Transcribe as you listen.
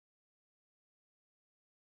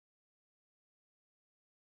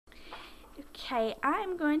Okay,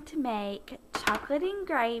 I'm going to make chocolate and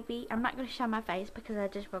gravy. I'm not going to show my face because I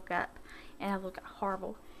just woke up and I look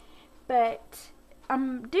horrible. But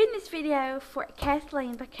I'm doing this video for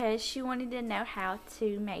Kathleen because she wanted to know how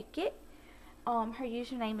to make it. Her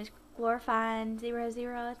username is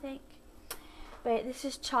glorifying00, I think. But this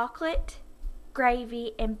is chocolate,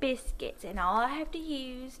 gravy, and biscuits. And all I have to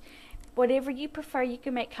use, whatever you prefer, you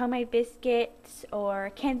can make homemade biscuits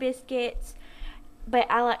or canned biscuits. But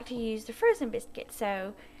I like to use the frozen biscuits.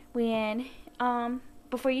 So when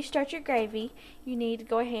before you start your gravy, you need to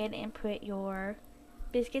go ahead and put your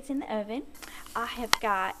biscuits in the oven. I have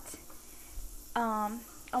got I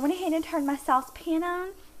went ahead and turned my saucepan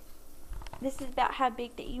on. This is about how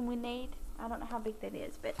big that you would need. I don't know how big that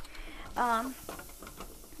is, but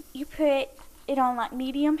you put it on like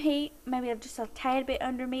medium heat, maybe just a tad bit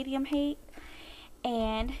under medium heat.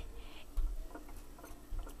 And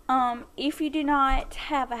if you do not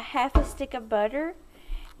have a half a stick of butter,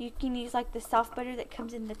 you can use like the soft butter that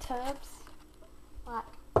comes in the tubs, like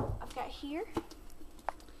I've got here.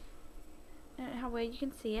 I don't know how well you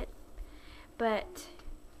can see it, but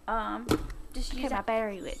just use my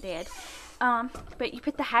battery went dead. But you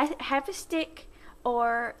put the half a stick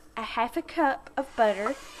or a half a cup of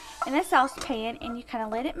butter in a saucepan, and you kind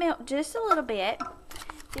of let it melt just a little bit.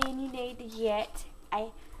 Then you need to get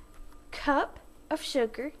a cup of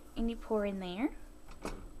sugar, and you pour in there.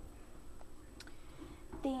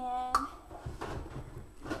 Then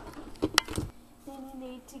you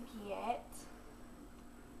need to get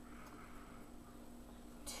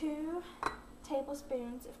 2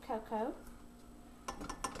 tablespoons of cocoa.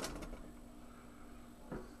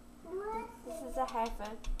 This is a half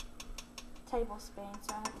a tablespoon,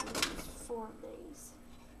 so I have to use 4 of these.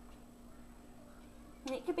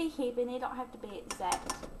 And it could be heaping, it don't have to be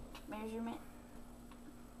exact measurement.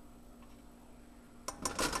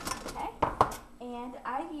 Okay, and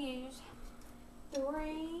I use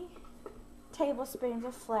 3 tablespoons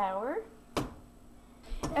of flour.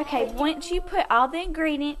 Okay, once you put all the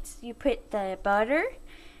ingredients, you put the butter,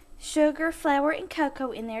 sugar, flour, and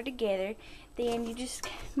cocoa in there together. Then you just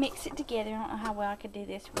mix it together. I don't know how well I could do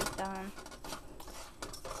this with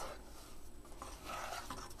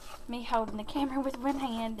me holding the camera with one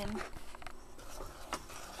hand,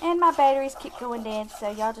 and my batteries keep going dead,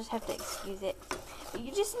 so y'all just have to excuse it. But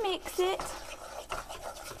you just mix it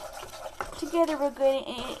together real good,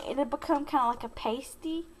 and it'll become kind of like a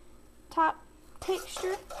pasty type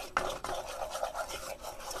texture.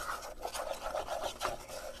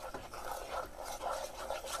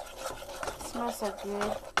 It smells so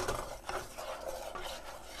good.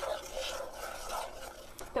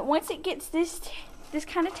 But once it gets this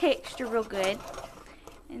kind of texture real good,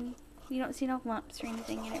 and you don't see no lumps or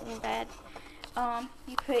anything in it real bad,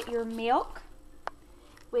 you put your milk,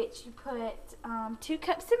 which you put 2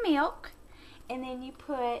 cups of milk, and then you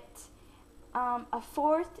put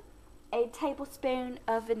a tablespoon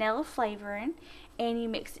of vanilla flavoring, and you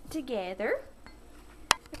mix it together.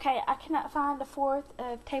 Okay, I cannot find a 1/4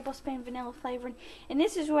 of tablespoon vanilla flavoring, and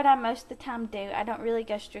this is what I most of the time do. I don't really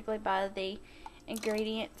go strictly by the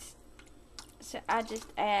ingredients, so I just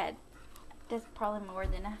add, that's probably more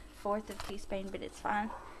than a 1/4 of a teaspoon, but it's fine.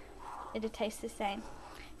 It'll taste the same.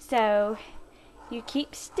 So you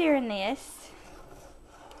keep stirring this.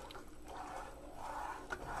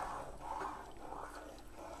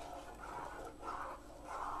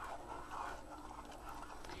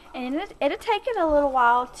 And it'll take it a little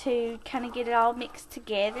while to kind of get it all mixed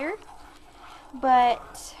together.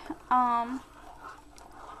 But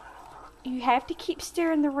you have to keep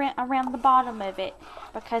stirring around the bottom of it,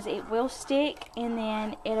 because it will stick, and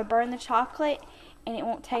then it'll burn the chocolate and it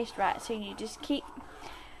won't taste right. So you just keep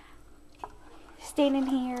standing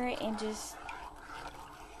here and just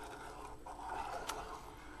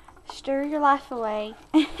stir your life away.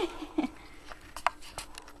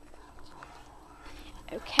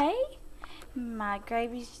 Okay, my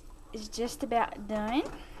gravy is just about done,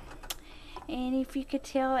 and if you could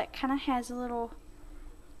tell, it kind of has a little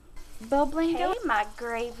bubbling going. My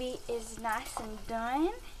gravy is nice and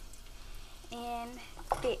done and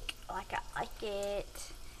thick like I like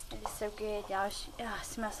it. It is so good, y'all. It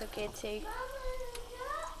smells so good too.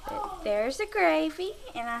 But there's the gravy,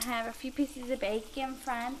 and I have a few pieces of bacon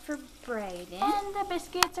frying for Brayden, and the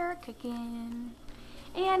biscuits are cooking.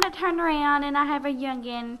 And I turn around and I have a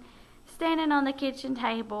youngin standing on the kitchen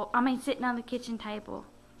table. Sitting on the kitchen table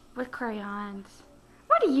with crayons.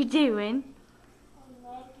 What are you doing?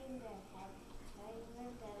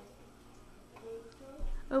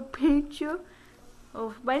 A picture?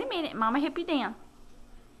 Oh, wait a minute. Mama, help you down.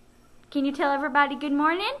 Can you tell everybody good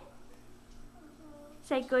morning?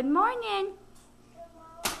 Say good morning.